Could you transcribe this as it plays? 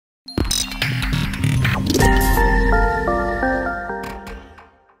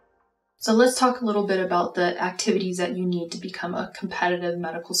So let's talk a little bit about the activities that you need to become a competitive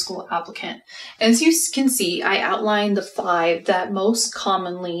medical school applicant. As you can see, I outlined the 5 that most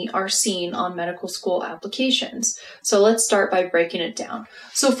commonly are seen on medical school applications. So let's start by breaking it down.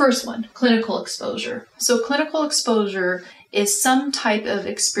 So first one, clinical exposure. So clinical exposure is some type of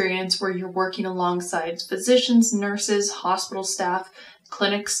experience where you're working alongside physicians, nurses, hospital staff,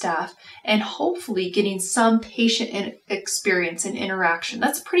 clinic staff, and hopefully getting some patient experience and interaction.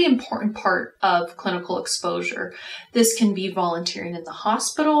 That's a pretty important part of clinical exposure. This can be volunteering in the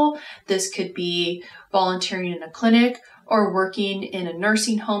hospital, this could be volunteering in a clinic, or working in a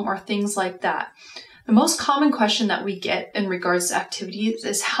nursing home, or things like that. The most common question that we get in regards to activities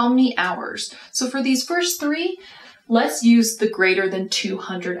is how many hours? So for these first 3, let's use the greater than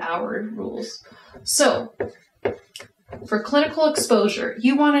 200-hour rules. So for clinical exposure,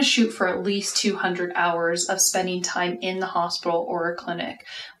 you want to shoot for at least 200 hours of spending time in the hospital or a clinic,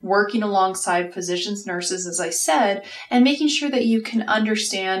 working alongside physicians, nurses, as I said, and making sure that you can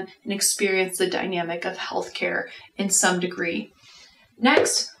understand and experience the dynamic of healthcare in some degree.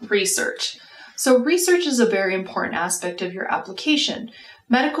 Next, research. So research is a very important aspect of your application.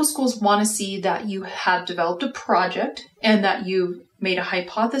 Medical schools want to see that you have developed a project and that you've made a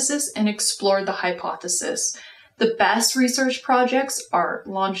hypothesis and explored the hypothesis. The best research projects are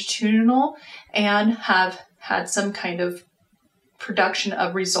longitudinal and have had some kind of production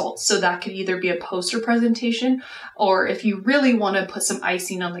of results. So that could either be a poster presentation, or if you really want to put some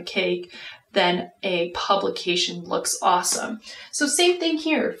icing on the cake, then a publication looks awesome. So same thing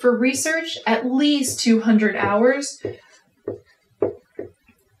here. For research, at least 200 hours.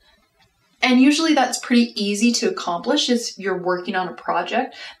 And usually that's pretty easy to accomplish if you're working on a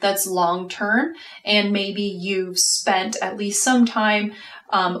project that's long-term and maybe you've spent at least some time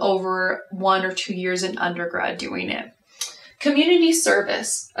over 1 or 2 years in undergrad doing it. Community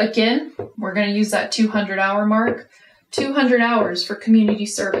service. Again, we're going to use that 200-hour mark. 200 hours for community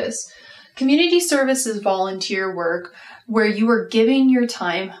service. Community service is volunteer work where you are giving your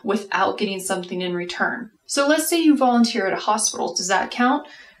time without getting something in return. So let's say you volunteer at a hospital. Does that count?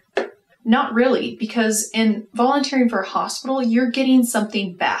 Not really, because in volunteering for a hospital, you're getting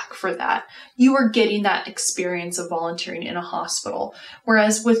something back for that. You are getting that experience of volunteering in a hospital.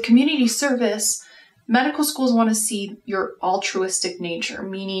 Whereas with community service, medical schools want to see your altruistic nature,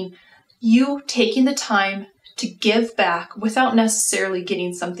 meaning you taking the time to give back without necessarily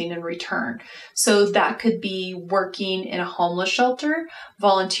getting something in return. So that could be working in a homeless shelter,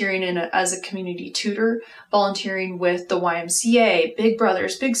 volunteering as a community tutor, volunteering with the YMCA, Big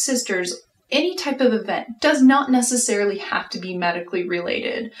Brothers, Big Sisters, any type of event. Does not necessarily have to be medically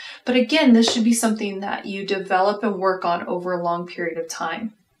related. But again, this should be something that you develop and work on over a long period of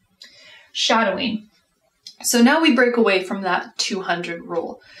time. Shadowing. So now we break away from that 200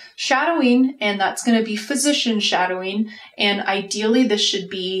 rule. Shadowing, and that's going to be physician shadowing, and ideally this should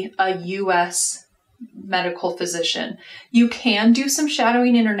be a U.S. medical physician. You can do some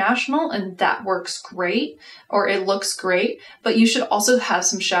shadowing international, and that works great, or it looks great, but you should also have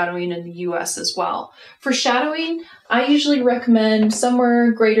some shadowing in the U.S. as well. For shadowing, I usually recommend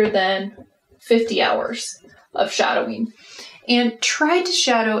somewhere greater than 50 hours of shadowing, and try to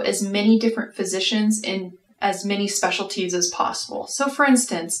shadow as many different physicians in as many specialties as possible. So for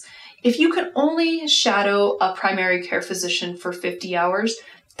instance, if you can only shadow a primary care physician for 50 hours,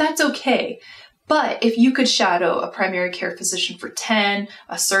 that's okay. But if you could shadow a primary care physician for 10,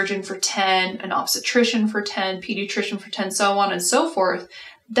 a surgeon for 10, an obstetrician for 10, pediatrician for 10, so on and so forth,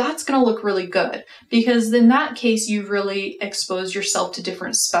 that's going to look really good, because in that case, you've really exposed yourself to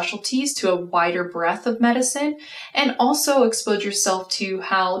different specialties, to a wider breadth of medicine, and also exposed yourself to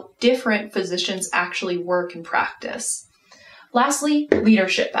how different physicians actually work and practice. Lastly,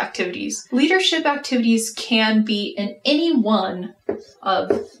 leadership activities. Leadership activities can be in any one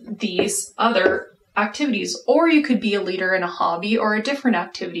of these other activities, or you could be a leader in a hobby or a different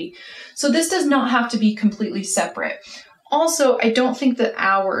activity. So this does not have to be completely separate. Also, I don't think that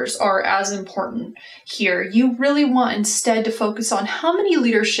hours are as important here. You really want instead to focus on how many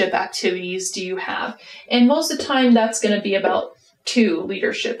leadership activities do you have. And most of the time, that's going to be about 2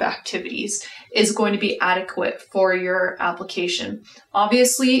 leadership activities is going to be adequate for your application.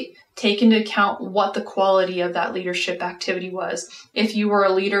 Obviously, take into account what the quality of that leadership activity was. If you were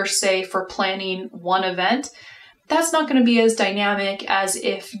a leader, say, for planning one event, that's not going to be as dynamic as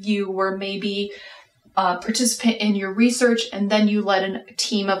if you were maybe participant in your research and then you led a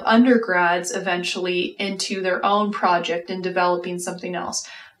team of undergrads eventually into their own project and developing something else.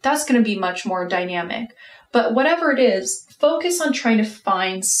 That's going to be much more dynamic. But whatever it is, focus on trying to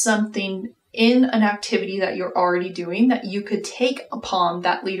find something in an activity that you're already doing that you could take upon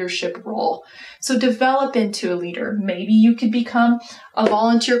that leadership role. So develop into a leader. Maybe you could become a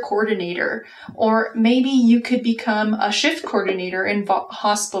volunteer coordinator, or maybe you could become a shift coordinator in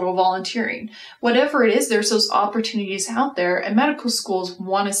hospital volunteering. Whatever it is, there's those opportunities out there, and medical schools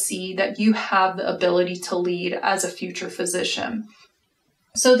want to see that you have the ability to lead as a future physician.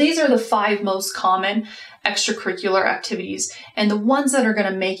 So these are the 5 most common extracurricular activities and the ones that are going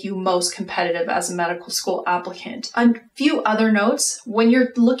to make you most competitive as a medical school applicant. A few other notes: when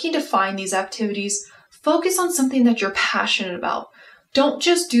you're looking to find these activities, focus on something that you're passionate about. Don't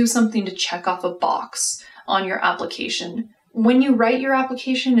just do something to check off a box on your application. When you write your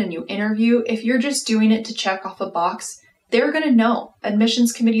application and you interview, if you're just doing it to check off a box, they're going to know.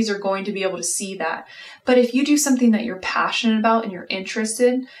 Admissions committees are going to be able to see that. But if you do something that you're passionate about and you're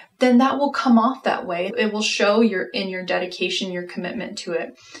interested, then that will come off that way. It will show your dedication, your commitment to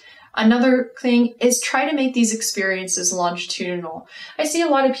it. Another thing is try to make these experiences longitudinal. I see a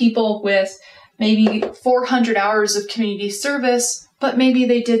lot of people with maybe 400 hours of community service, but maybe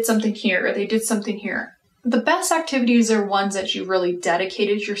they did something here or they did something here. The best activities are ones that you really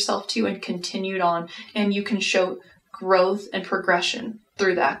dedicated yourself to and continued on, and you can show growth and progression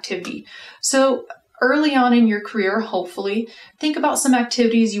through the activity. So early on in your career, hopefully, think about some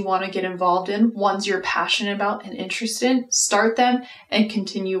activities you want to get involved in, ones you're passionate about and interested in, start them and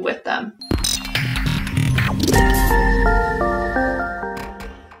continue with them.